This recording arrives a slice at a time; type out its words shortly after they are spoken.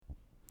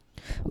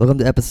Welcome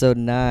to episode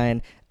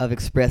 9 of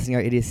Expressing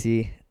Our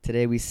Idiocy.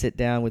 Today we sit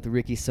down with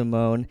Ricky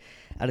Simone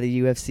out of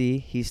the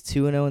UFC. He's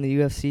 2-0 in the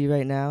UFC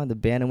right now in the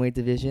bantamweight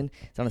division.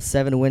 He's on a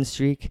 7-win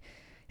streak.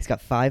 He's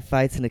got 5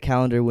 fights in the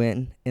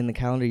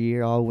calendar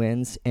year, all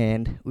wins,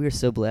 and we are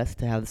so blessed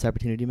to have this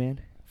opportunity,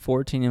 man.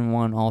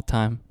 14-1 all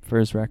time for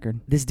his record.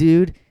 This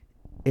dude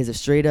is a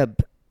straight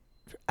up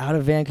out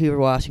of Vancouver,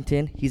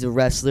 Washington. He's a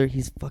wrestler.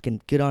 He's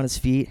fucking good on his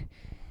feet.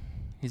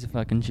 He's a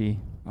fucking G.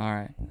 All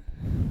right.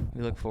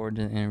 We look forward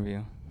to the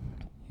interview.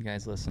 You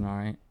guys listen, all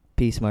right?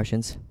 Peace,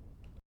 Martians.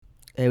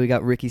 Hey, we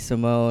got Ricky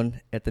Simone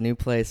at the new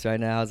place right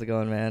now. How's it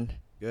going, man?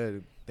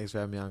 Good. Thanks for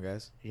having me on,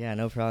 guys. Yeah,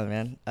 no problem,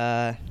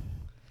 man.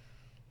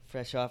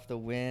 Fresh off the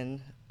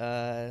win,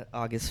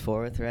 August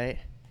 4th, right?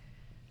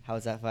 How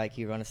was that fight?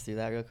 Can you run us through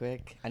that real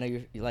quick? I know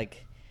you're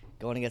like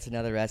going against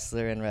another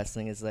wrestler, and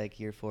wrestling is like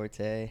your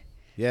forte.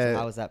 Yeah. So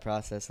how was that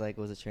process like?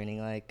 What was the training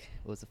like?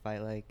 What was the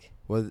fight like?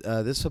 Well,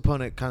 this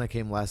opponent kind of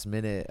came last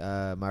minute.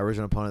 My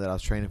original opponent that I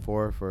was training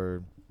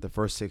for the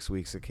first 6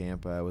 weeks of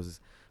camp was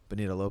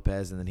Benito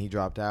Lopez, and then he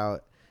dropped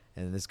out,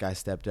 and this guy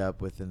stepped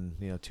up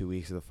within 2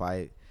 weeks of the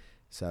fight.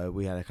 So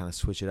we had to kind of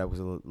switch it up. It was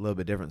a little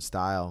bit different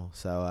style.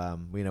 So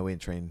we didn't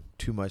train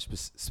too much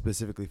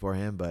specifically for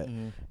him, but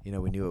we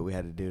knew what we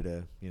had to do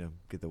to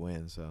get the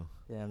win. So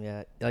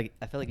Yeah. Like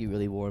I felt like you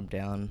really wore him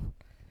down.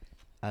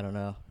 I don't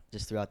know,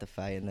 just throughout the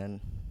fight, and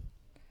then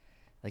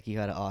like you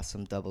had an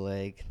awesome double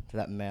leg to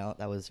that mount.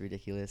 That was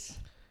ridiculous.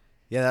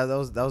 Yeah, that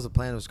was the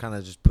plan. Was kind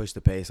of just push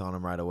the pace on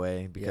him right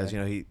away because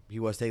he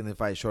was taking the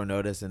fight short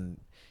notice,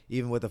 and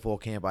even with the full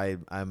camp, I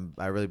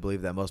really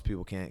believe that most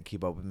people can't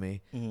keep up with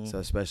me. Mm-hmm. So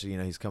especially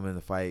he's coming in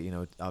the fight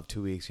of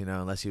 2 weeks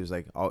unless he was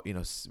like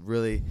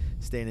really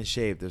staying in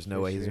shape. There's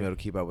no way he's gonna be able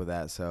to keep up with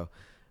that. So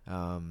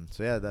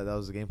that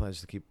was the game plan,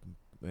 just to keep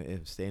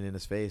staying in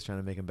his face, trying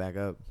to make him back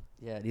up.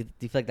 Yeah, do you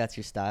feel like that's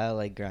your style,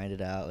 like grind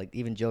it out? Like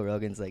even Joe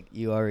Rogan's like,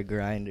 you are a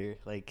grinder,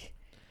 like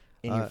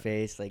in your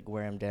face, like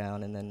wear him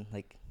down, and then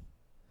like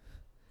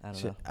I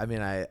don't know. I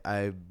mean,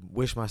 I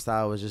wish my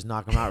style was just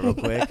knock him out real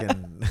quick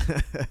and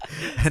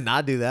and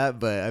not do that.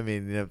 But I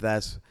mean, if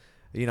that's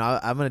I'm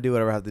gonna do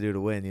whatever I have to do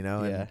to win.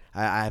 And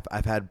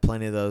I've had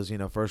plenty of those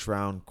first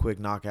round quick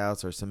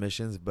knockouts or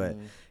submissions. But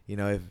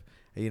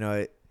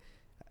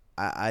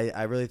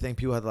I really think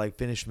people have to like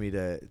finish me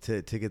to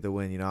get the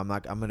win. I'm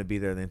gonna be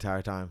there the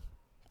entire time.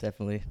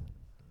 Definitely.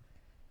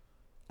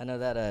 I know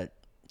that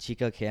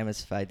Chico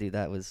Camus fight, dude.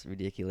 That was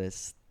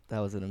ridiculous. That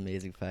was an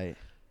amazing fight.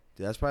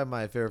 Dude, that's probably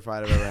my favorite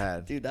fight I've ever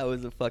had. Dude, that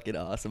was a fucking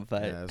awesome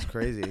fight. Yeah, it was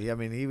crazy. He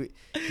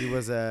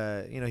was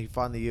he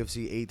fought in the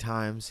UFC 8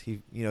 times.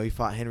 He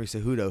fought Henry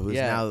Cejudo, who's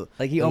now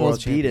like he the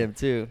almost world beat champion. him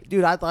too.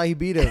 Dude, I thought he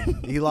beat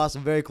him. He lost a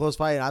very close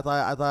fight, and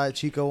I thought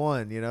Chico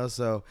won.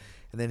 So,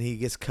 and then he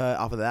gets cut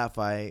off of that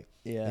fight.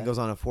 Yeah, he goes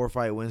on a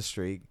 4-fight win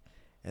streak,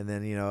 and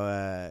then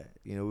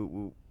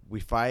we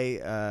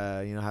fight.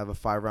 Have a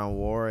 5-round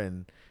war,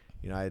 and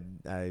I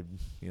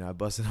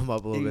busted him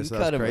up a little bit. So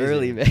cut that's him crazy.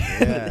 early,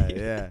 man.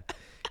 Yeah.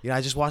 I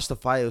just watched the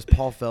fight. It was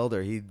Paul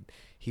Felder.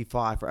 He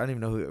fought. I don't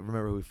even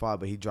remember who he fought,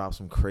 but he dropped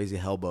some crazy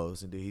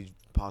elbows, and dude, he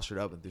postured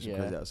up and threw some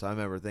crazy. So I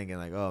remember thinking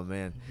like, oh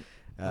man,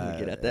 I'm gonna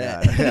get at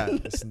that. Yeah,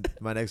 this is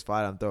my next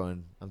fight, I'm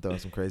throwing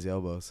some crazy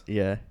elbows.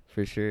 Yeah,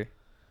 for sure.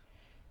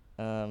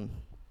 Can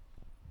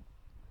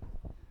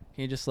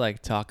you just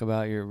like talk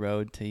about your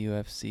road to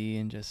UFC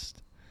and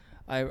just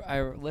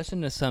I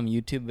listened to some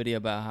YouTube video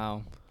about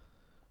how,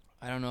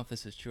 I don't know if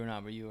this is true or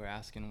not, but you were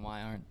asking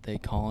why aren't they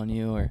calling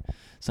you or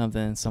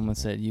something, and someone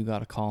said you got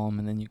to call them,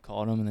 and then you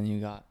called them, and then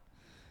you got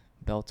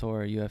Bellator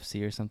or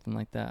UFC or something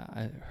like that.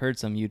 I heard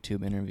some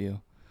YouTube interview.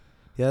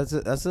 Yeah,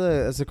 that's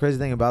a crazy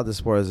thing about this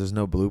sport is there's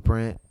no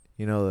blueprint.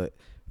 The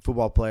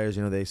football players,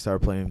 they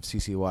start playing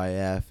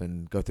CCYF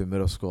and go through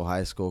middle school,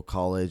 high school,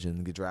 college,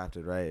 and get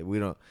drafted, right? We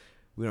don't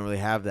really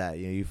have that.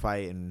 You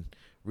fight in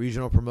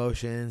regional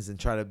promotions and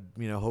try to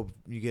hope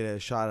you get a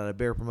shot at a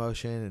bigger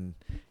promotion, and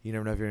you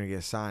never know if you're gonna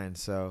get signed.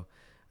 So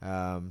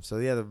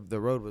the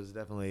road was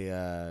definitely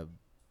it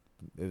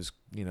was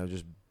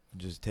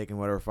just taking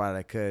whatever fight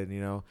I could.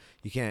 You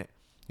can't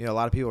a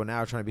lot of people now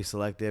are trying to be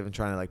selective and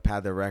trying to like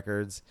pad their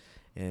records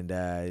and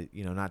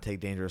not take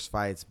dangerous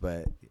fights,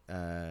 but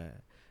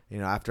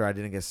after I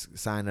didn't get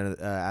signed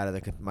out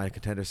of my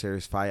Contender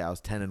Series fight, I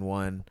was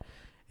 10-1,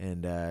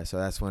 and so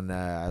that's when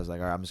I was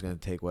like, all right, I'm just gonna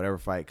take whatever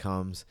fight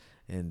comes.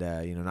 And,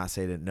 not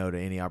say no to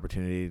any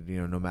opportunity,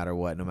 no matter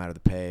what, no matter the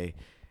pay,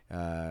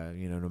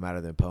 no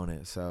matter the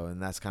opponent. So,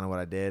 and that's kind of what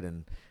I did.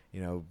 And,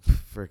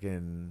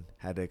 freaking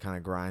had to kind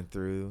of grind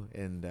through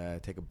and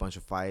take a bunch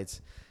of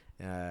fights.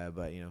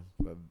 But,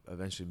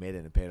 eventually made it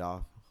and it paid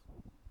off.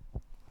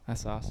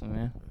 That's awesome,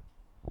 man.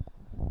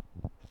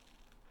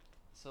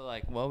 So,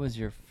 like, what was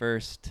your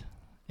first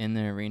in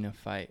the arena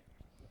fight?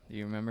 Do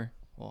you remember?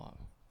 Well,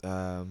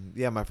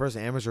 my first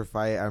amateur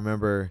fight, I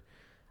remember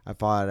I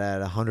fought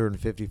at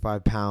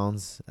 155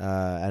 pounds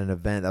at an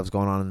event that was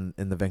going on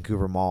in the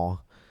Vancouver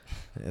Mall.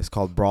 It's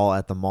called Brawl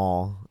at the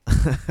Mall.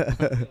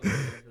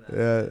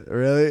 Yeah,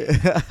 really?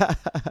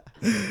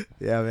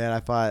 Yeah, man, I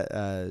fought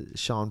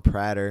Sean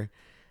Prater,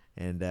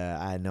 and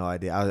I had no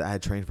idea. I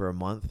had trained for a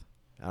month.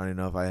 I don't even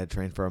know if I had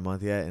trained for a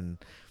month yet, and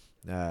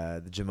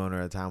the gym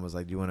owner at the time was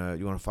like, "You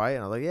wanna fight?"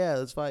 And I was like, "Yeah,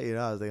 let's fight."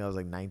 I was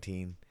like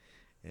 19,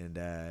 and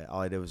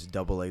all I did was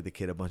double leg the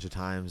kid a bunch of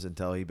times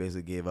until he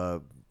basically gave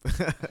up.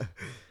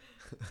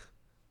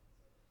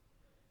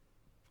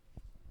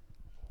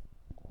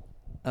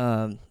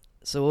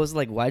 So what was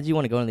like? Why did you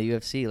want to go into the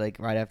UFC? Like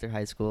right after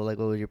high school? Like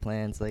what were your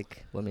plans?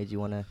 Like what made you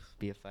want to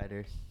be a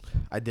fighter?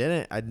 I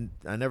didn't.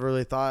 I never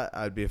really thought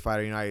I'd be a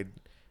fighter.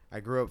 I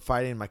grew up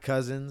fighting my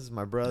cousins,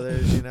 my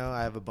brothers.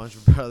 I have a bunch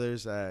of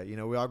brothers.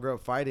 We all grew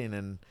up fighting,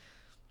 and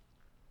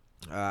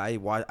I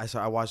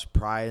watched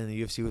Pride and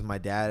the UFC with my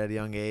dad at a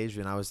young age,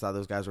 and I always thought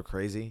those guys were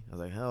crazy. I was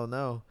like, hell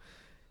no.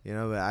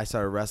 But I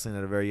started wrestling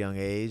at a very young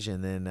age,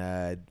 and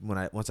then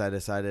once I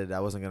decided I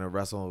wasn't gonna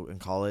wrestle in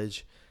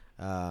college,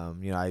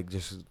 I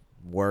just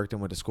worked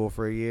and went to school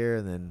for a year,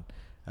 and then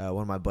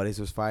one of my buddies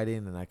was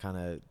fighting,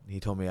 and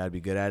he told me I'd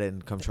be good at it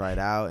and come try it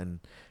out, and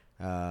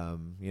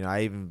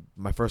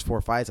my first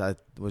 4 fights I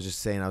was just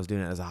saying I was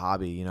doing it as a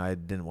hobby. I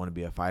didn't want to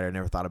be a fighter. I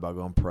never thought about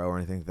going pro or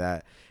anything like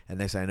that. And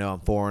next thing I know,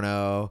 I'm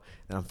 4-0,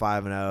 then I'm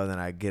 5-0, then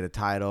I get a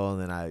title,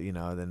 and then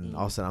then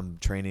all of a sudden I'm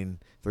training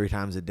 3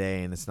 times a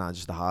day, and it's not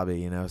just a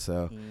hobby.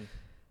 So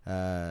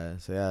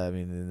yeah, I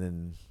mean,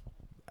 and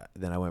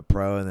then I went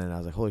pro, and then I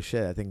was like, holy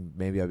shit, I think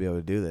maybe I'll be able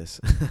to do this.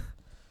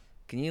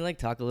 Can you like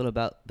talk a little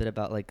bit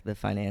about like the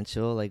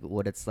financial, like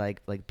what it's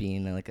like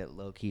being like a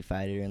low key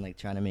fighter and like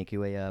trying to make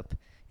your way up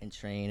and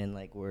train and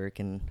like work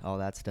and all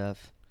that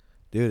stuff?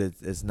 Dude,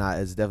 it's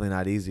definitely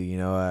not easy.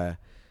 For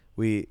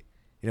me,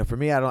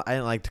 I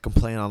didn't like to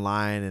complain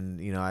online, and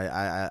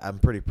I'm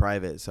pretty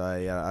private, so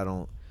I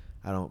don't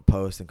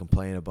post and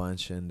complain a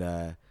bunch, and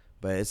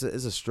but it's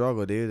a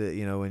struggle, dude.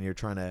 When you're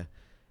trying to,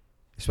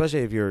 especially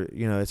if you're,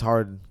 it's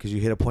hard because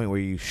you hit a point where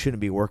you shouldn't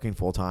be working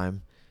full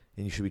time,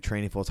 and you should be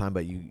training full time,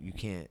 but you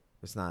can't.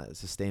 It's not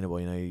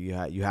sustainable.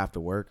 You have to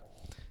work,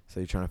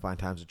 so you're trying to find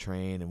times to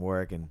train and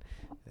work, and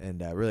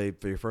really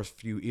for your first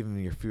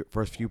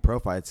few pro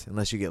fights,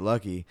 unless you get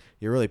lucky,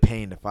 you're really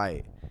paying to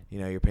fight.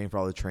 You're paying for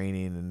all the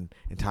training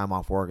and time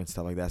off work and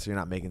stuff like that, so you're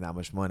not making that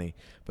much money.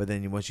 But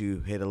then once you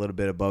hit a little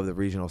bit above the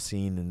regional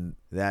scene and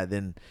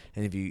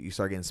if you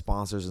start getting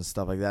sponsors and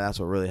stuff like that, that's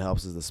what really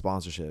helps is the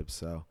sponsorships.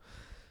 So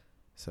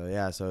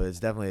yeah, so it's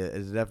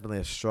definitely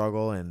a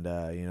struggle, and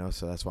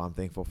so that's why I'm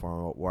thankful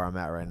for where I'm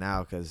at right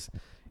now, because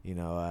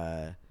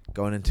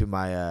going into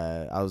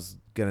my I was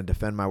gonna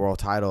defend my world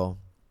title.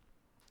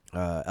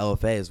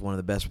 LFA is one of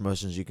the best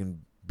promotions you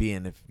can be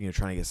in if you're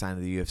trying to get signed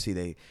to the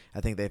UFC.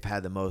 I think they've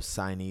had the most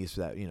signees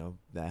that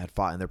that had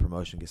fought in their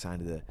promotion get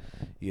signed to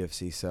the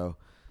UFC. So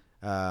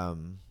I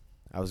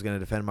was gonna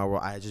defend my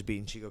world. I had just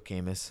beaten Chico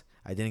Camus.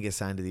 I didn't get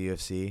signed to the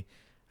UFC.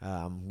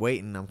 I'm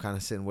kind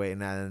of sitting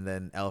waiting, and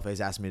then LFA's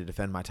asked me to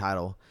defend my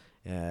title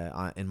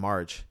in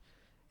March,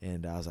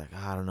 and I was like,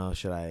 I don't know,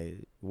 should I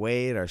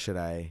wait or should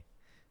I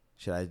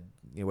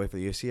wait for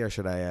the UFC, or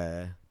should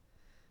I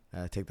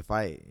take the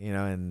fight?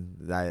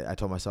 And I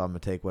told myself I'm gonna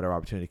take whatever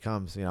opportunity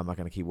comes. I'm not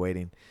gonna keep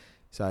waiting.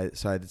 So I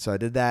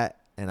did that,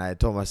 and I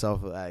told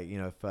myself,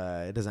 if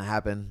it doesn't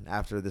happen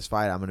after this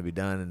fight, I'm gonna be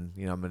done,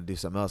 and I'm gonna do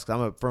something else, because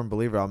I'm a firm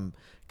believer I'm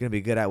gonna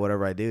be good at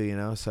whatever I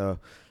do. So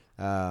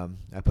I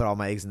put all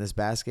my eggs in this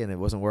basket, and it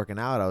wasn't working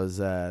out. I was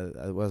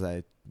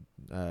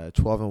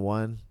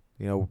 12-1,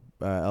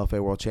 LFA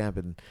world champ,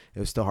 and it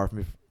was still hard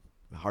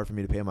for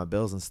me to pay my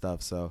bills and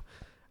stuff. So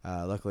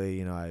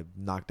luckily, I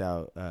knocked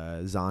out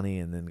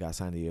Zani and then got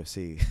signed to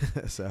UFC.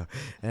 So it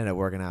ended up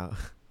working out.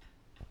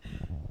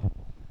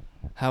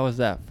 How was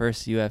that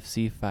first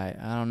UFC fight?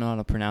 I don't know how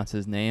to pronounce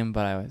his name,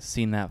 but I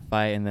seen that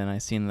fight, and then I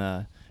seen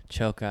the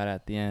choke out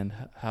at the end.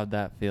 How'd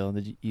that feel?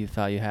 You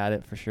thought you had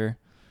it for sure?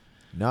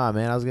 No,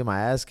 man, I was getting my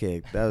ass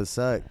kicked. That was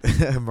sucked.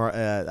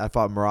 I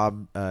fought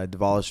Merab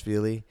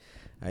Dvalishvili.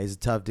 He's a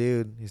tough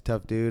dude.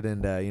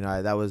 And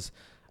that was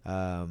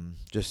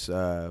just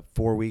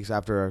 4 weeks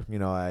after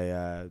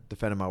I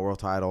defended my world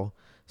title.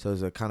 So it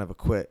was a kind of a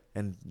quit,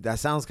 and that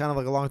sounds kind of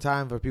like a long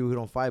time for people who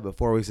don't fight, but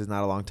 4 weeks is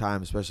not a long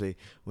time, especially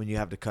when you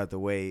have to cut the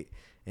weight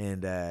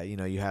and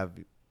you have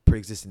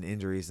pre-existing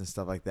injuries and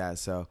stuff like that.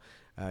 So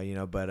I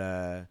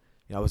wasn't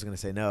gonna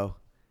say no.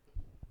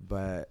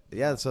 But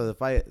yeah, so the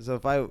fight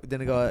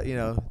didn't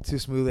go too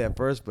smoothly at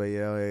first, but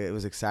it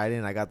was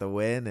exciting. I got the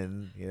win,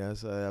 and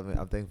so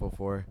I'm thankful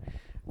for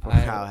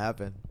how it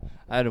happened.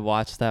 I had to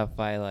watch that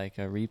fight like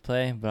a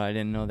replay, but I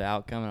didn't know the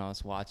outcome, and I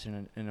was watching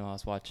it, and I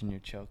was watching your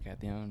choke at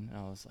the end, and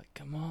I was like,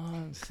 "Come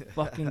on,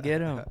 fucking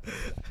get him!"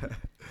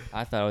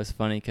 I thought it was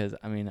funny because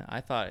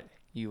I thought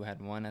you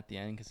had won at the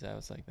end, because I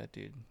was like, that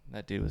dude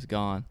was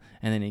gone,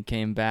 and then he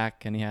came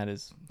back and he had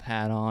his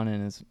hat on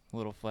and his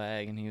little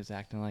flag, and he was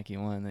acting like he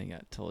won, and then he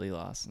got totally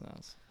lost, and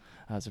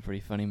that was a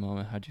pretty funny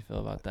moment. How'd you feel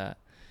about that?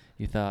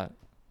 You thought,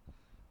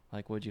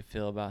 like, what'd you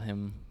feel about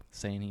him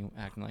saying he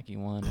acting like he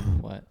won,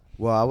 and what?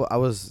 Well, I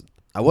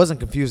wasn't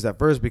confused at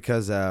first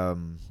because I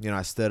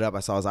stood up,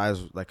 I saw his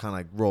eyes like kind of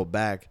like rolled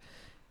back,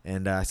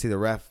 and I see the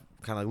ref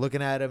kind of like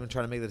looking at him and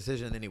trying to make the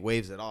decision, and then he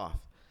waves it off.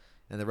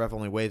 and the ref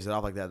only waves it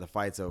off like that, the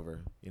fight's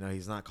over. You know,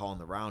 he's not calling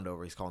the round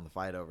over, he's calling the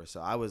fight over.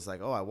 So I was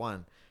like, oh, I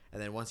won. And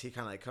then once he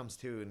kind of like comes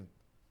to and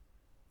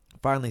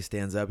finally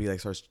stands up, he like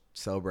starts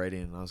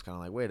celebrating, and I was kind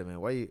of like, wait a minute,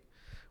 why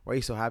are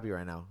you so happy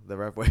right now? The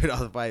ref waved off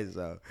the fight.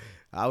 So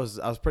I was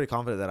pretty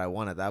confident that I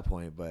won at that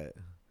point, but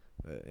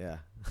yeah.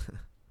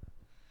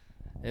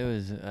 It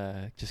was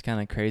just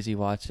kind of crazy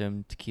watching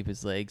him to keep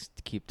his legs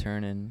to keep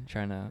turning,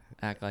 trying to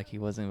act like he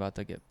wasn't about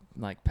to get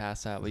like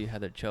pass out, but you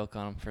had to choke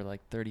on him for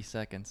like 30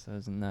 seconds. It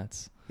was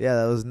nuts. Yeah,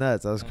 that was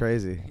nuts. That was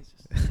crazy. He's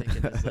just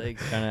taking his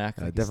legs, trying to act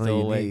like he's definitely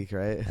still unique,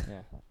 awake. right?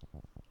 Yeah.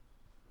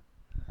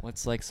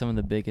 What's like some of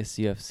the biggest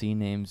UFC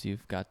names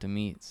you've got to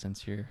meet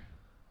since your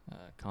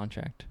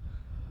contract?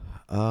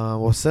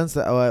 Well, since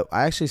I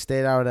actually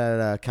stayed out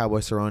at Cowboy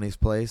Cerrone's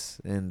place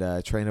and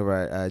trained over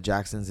at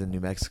Jackson's in New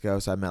Mexico.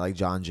 So I met like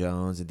John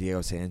Jones and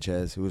Diego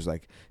Sanchez,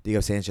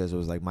 Diego Sanchez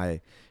was like my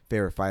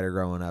favorite fighter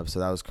growing up.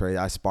 So that was crazy.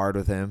 I sparred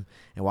with him,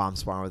 and while I'm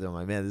sparring with him, I'm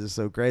like, man, this is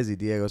so crazy.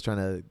 Diego's trying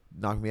to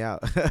knock me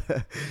out.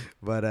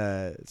 But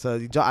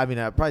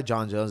probably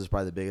John Jones is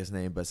probably the biggest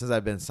name. But since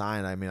I've been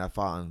signed, I mean, I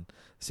fought on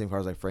the same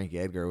cards like Frankie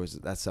Edgar.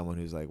 That's someone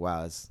who's like,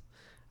 wow, that's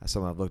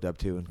someone I've looked up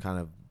to and kind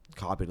of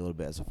copied a little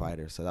bit as a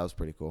fighter. So that was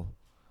pretty cool.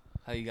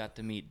 How you got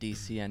to meet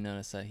DC? I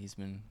noticed that he's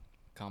been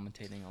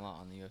commentating a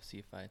lot on the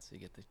UFC fights. So you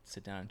get to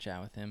sit down and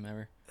chat with him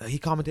ever? He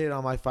commentated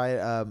on my fight.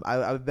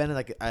 I've been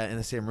in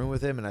the same room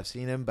with him, and I've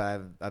seen him,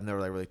 but I've never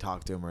like really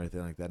talked to him or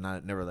anything like that.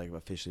 Never like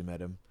officially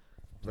met him.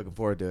 Looking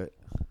forward to it.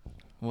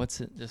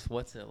 What's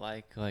it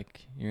like?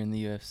 Like you're in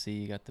the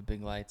UFC, you got the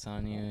big lights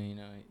on you. You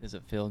know, does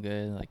it feel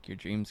good? Like your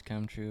dreams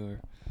come true? Or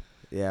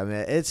yeah,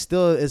 man, it's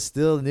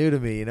still new to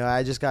me. You know,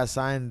 I just got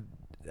signed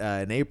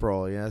in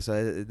April. You know,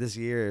 so this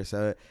year,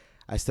 so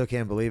I still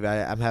can't believe it.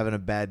 I'm having a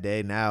bad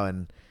day now,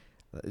 and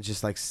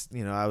just like,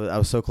 you know, I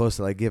was so close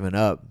to like giving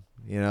up.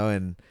 You know,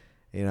 and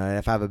you know,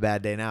 if I have a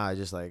bad day now, I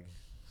just like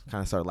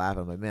kind of start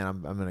laughing. I'm like, man,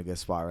 I'm in a good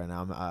spot right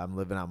now. I'm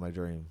living out my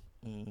dream.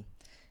 Mm.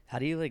 How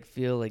do you like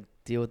feel like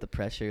deal with the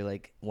pressure?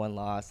 Like one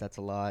loss, that's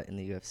a lot in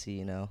the UFC,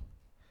 you know.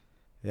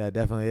 Yeah, it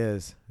definitely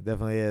is. It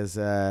definitely is.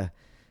 I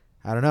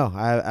don't know.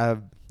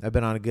 I've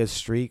been on a good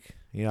streak.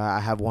 You know, I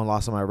have one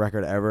loss on my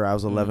record ever. I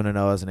was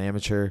 11-0 as an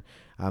amateur.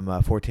 I'm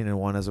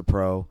 14-1 as a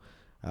pro.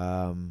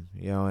 You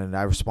know, and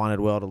I responded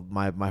well to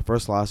my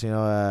first loss. You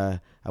know,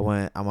 I'm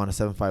on a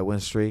 7-fight win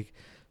streak.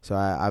 So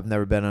I've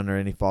never been under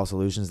any false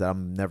illusions that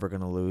I'm never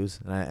gonna lose,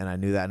 and I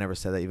knew that. I never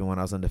said that even when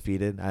I was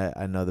undefeated.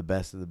 I know the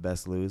best of the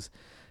best lose.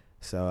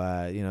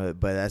 So you know,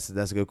 but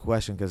that's a good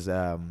question because you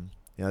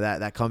know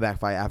that comeback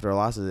fight after a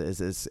loss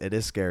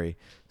is scary.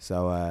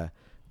 So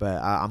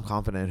but I'm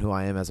confident in who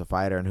I am as a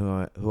fighter and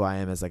who I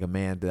am as like a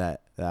man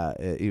that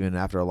even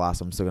after a loss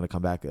I'm still gonna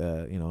come back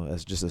you know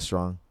as just as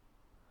strong.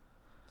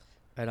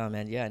 Right on,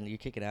 man. Yeah, and you're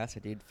kicking ass,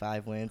 dude.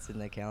 5 wins in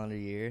the calendar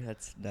year.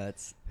 That's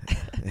nuts.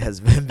 It has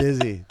been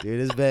busy,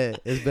 dude.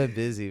 It's been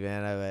busy,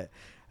 man.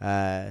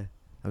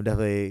 I'm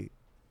definitely.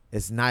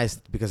 It's nice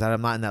because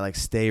I'm not in that like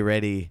stay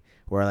ready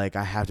where like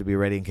I have to be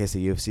ready in case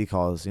the UFC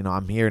calls. You know,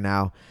 I'm here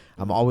now.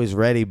 I'm always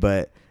ready,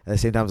 but at the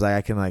same time, it's like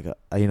I can like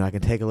you know I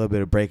can take a little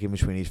bit of break in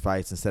between each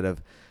fights instead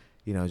of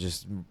you know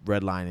just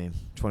redlining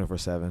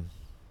 24/7.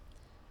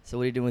 So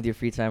what are you doing with your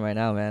free time right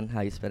now, man? How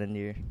you spending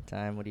your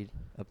time? What are you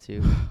up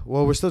to?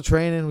 Well, we're still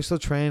training. We still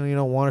train, you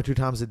know, 1 or 2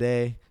 times a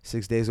day,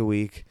 6 days a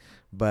week.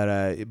 But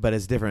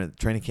it's different.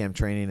 Training camp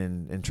training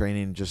and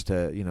training just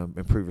to, you know,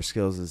 improve your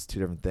skills is 2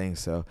 different things.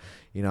 So,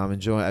 you know,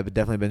 I've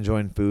definitely been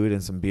enjoying food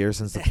and some beer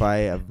since the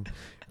fight.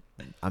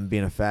 I'm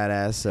being a fat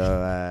ass.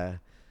 So,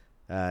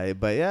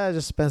 but yeah, I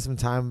just spent some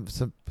time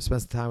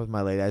with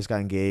my lady. I just got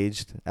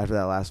engaged after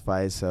that last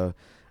fight. So,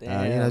 you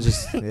know,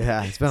 just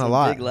yeah, it's been a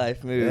lot. Big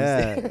life moves.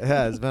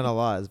 Yeah, it's been a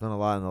lot. It's been a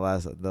lot in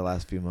the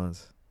last few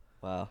months.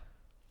 Wow.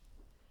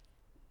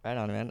 Right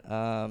on,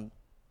 man.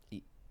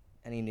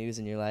 Any news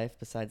in your life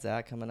besides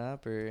that coming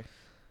up, or?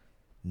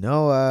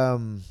 No,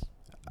 I'm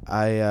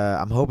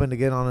hoping to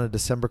get on a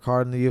December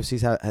card in the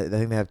UFC. I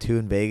think they have 2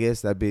 in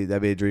Vegas. That'd be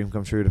a dream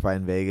come true to fight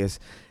in Vegas.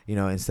 You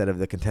know, instead of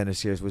the Contender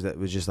Series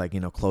was just like, you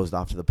know, closed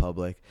off to the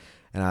public.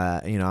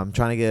 And you know, I'm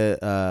trying to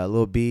get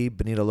Lil B,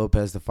 Benito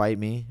Lopez, to fight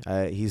me.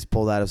 He's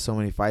pulled out of so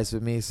many fights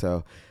with me,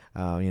 so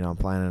you know, I'm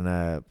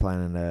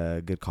planning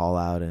a good call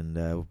out, and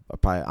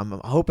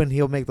I'm hoping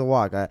he'll make the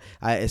walk.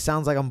 It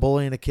sounds like I'm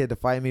bullying a kid to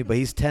fight me, but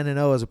he's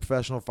 10-0 as a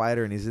professional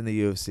fighter, and he's in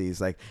the UFC.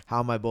 It's like, how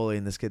am I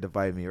bullying this kid to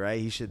fight me,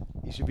 right? He should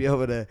be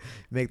able to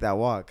make that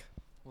walk.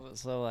 Well,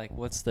 so like,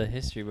 what's the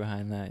history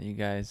behind that? You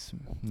guys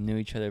knew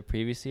each other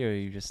previously, or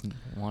you just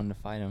wanted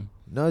to fight him?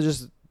 No,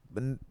 just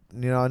you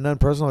know, nothing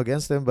personal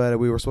against him, but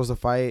we were supposed to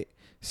fight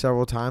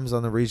several times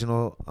on the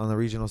regional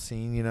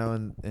scene, you know,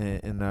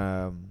 in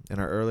our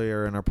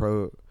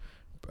pro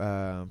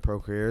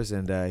careers,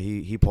 and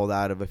he pulled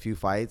out of a few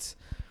fights.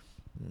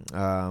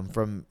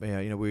 From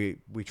you know,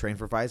 we trained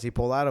for fights. He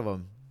pulled out of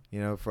them,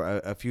 you know,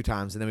 for a few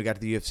times, and then we got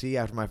to the UFC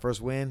after my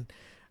first win.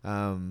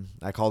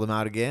 I called him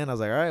out again. I was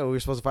like, all right, well, we were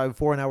supposed to fight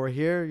before, now we're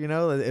here. You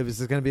know, it was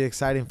going to be an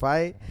exciting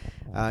fight.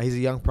 He's a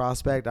young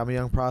prospect. I'm a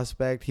young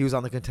prospect. He was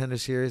on the Contender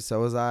Series,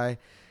 so was I.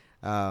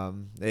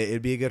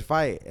 It'd be a good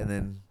fight. And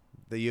then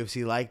the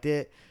UFC liked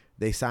it.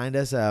 They signed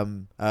us.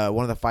 One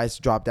of the fights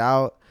dropped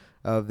out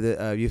of the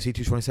UFC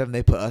 227.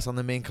 They put us on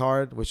the main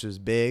card, which was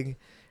big.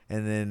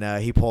 And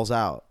then he pulls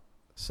out.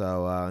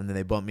 So and then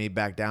they bumped me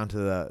back down to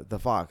the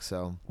Fox.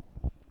 So,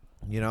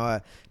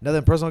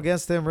 nothing personal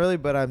against him really,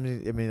 but I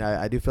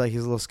do feel like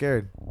he's a little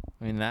scared.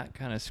 I mean, that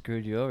kind of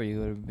screwed you over. You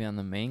would have been on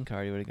the main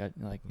card. You would have got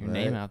your Right.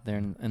 name out there,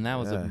 and that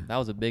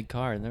was a big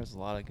card. And there was a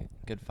lot of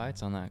good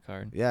fights on that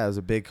card. Yeah, it was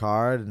a big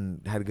card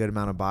and had a good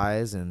amount of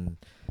buys, and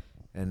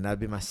that'd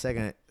be my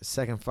second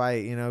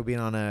fight. Being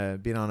on a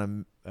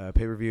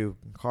pay-per-view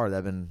card,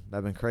 that'd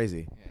been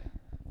crazy. Yeah.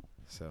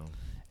 So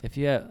If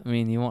you have, I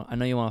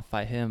know you want to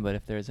fight him, but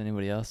if there's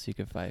anybody else you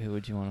could fight, who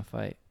would you want to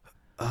fight?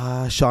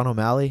 Sean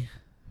O'Malley,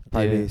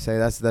 probably Dude. say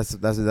that's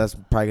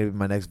probably gonna be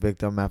my next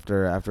victim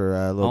after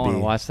I Lil want to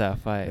B. watch that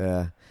fight.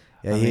 Yeah,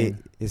 I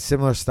mean- he's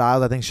similar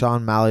styles. I think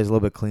Sean O'Malley's a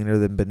little bit cleaner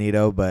than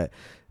Benito, but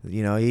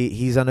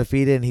he's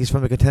undefeated and he's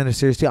from the Contender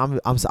Series too. I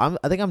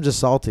think I'm just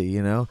salty.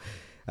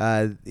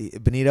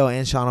 Benito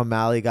and Sean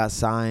O'Malley got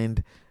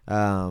signed,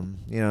 off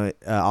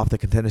the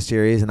Contender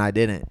Series, and I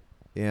didn't.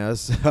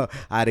 So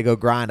I had to go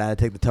grind. I had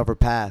to take the tougher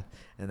path,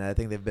 and I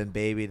think they've been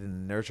babied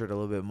and nurtured a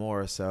little bit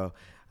more. So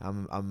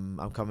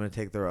I'm coming to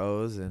take their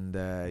O's, and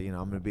I'm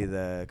going to be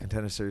the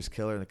Contender Series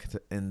killer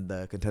and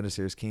the Contender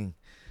Series king.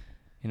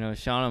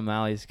 Sean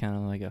O'Malley's kind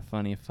of like a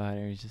funny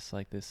fighter. He's just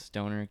like this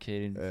stoner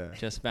kid who Yeah.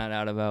 just found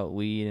out about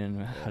weed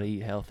and how to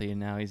eat healthy, and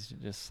now he's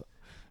just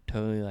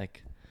totally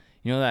like,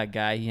 that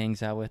guy he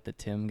hangs out with, the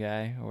Tim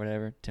guy or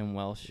whatever, Tim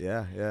Welsh.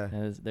 Yeah.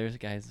 There's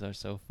guys that are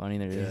so funny.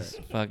 They're Yeah.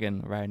 just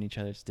fucking riding each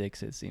other's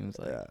dicks, it seems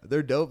like. Yeah,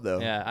 they're dope though.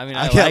 Yeah, I mean,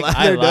 I I can't like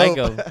lie, they're like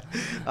dope. him.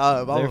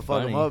 I'm They're gonna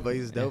fuck him funny. up, but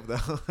he's dope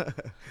though.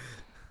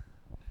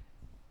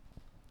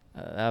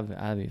 That'd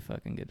be a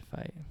fucking good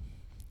fight.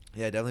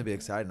 Yeah, definitely be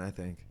exciting. I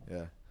think.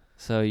 Yeah.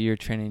 So you're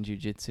training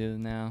jiu-jitsu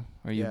now,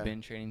 or you've Yeah.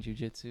 been training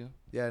jiu-jitsu?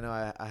 Yeah, no,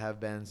 I have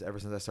been ever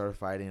since I started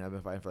fighting. I've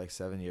been fighting for like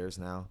 7 years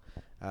now.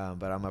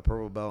 But I'm a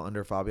purple belt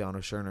under Fabiano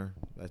Scherner.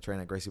 I train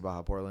at Gracie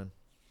Barra, Portland.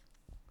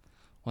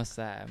 What's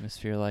that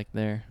atmosphere like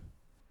there?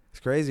 It's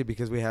crazy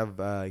because we have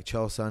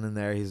Chael Sonnen in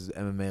there. He's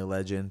an MMA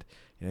legend.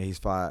 He's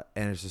fought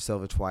Anderson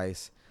Silva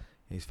twice.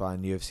 He's fought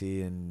in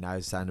UFC, and now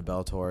he's signed to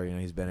Bellator.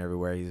 He's been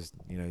everywhere. He's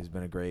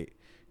been a great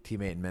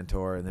teammate and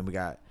mentor. And then we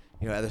got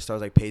other stars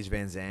like Paige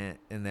Van Zandt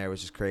in there,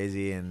 which is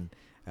crazy. And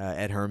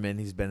Ed Herman,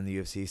 he's been in the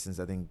UFC since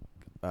I think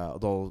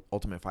the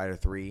Ultimate Fighter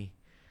 3,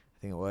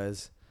 I think it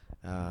was.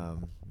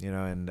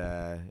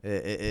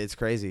 It's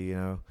crazy.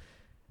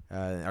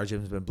 Our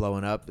gym's been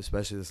blowing up,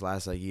 especially this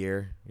last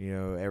year.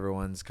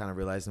 Everyone's kind of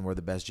realizing we're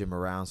the best gym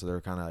around, so they're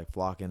kind of like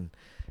flocking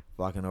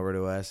over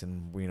to us,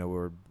 and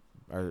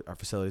our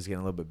facility's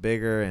getting a little bit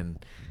bigger,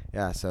 and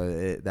yeah,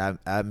 so that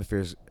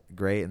atmosphere's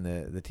great, and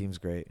the team's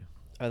great.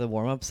 Are the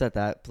warm-ups at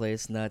that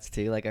place nuts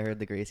too? Like I heard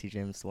the Gracie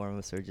Gym's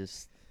warm-ups are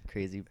just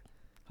crazy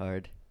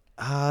hard.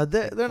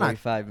 They're not.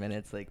 45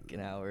 minutes, like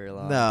an hour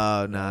long.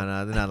 No,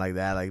 they're not like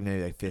that. Like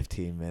maybe like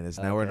 15 minutes.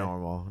 Now we're Okay.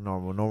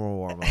 normal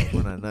warm up.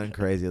 We're not nothing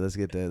crazy. Let's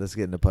get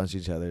into punch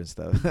each other and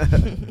stuff.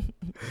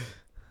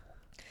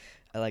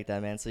 I like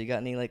that, man. So you got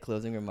any like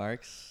closing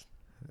remarks?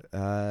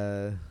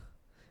 No,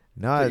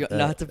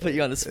 Not to put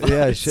you on the spot.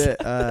 Yeah, shit.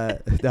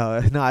 No,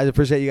 I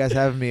appreciate you guys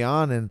having me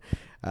on, and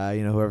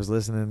whoever's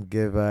listening,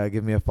 give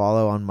me a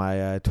follow on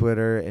my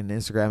Twitter and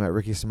Instagram at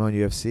Ricky Simone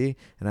UFC,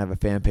 and I have a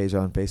fan page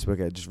on Facebook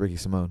at just Ricky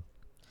Simone.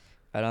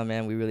 Right on,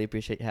 man. We really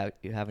appreciate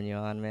having you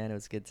on, man. It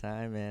was a good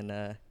time,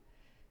 and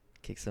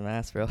kick some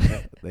ass, bro.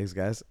 Thanks,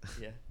 guys.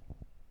 Yeah.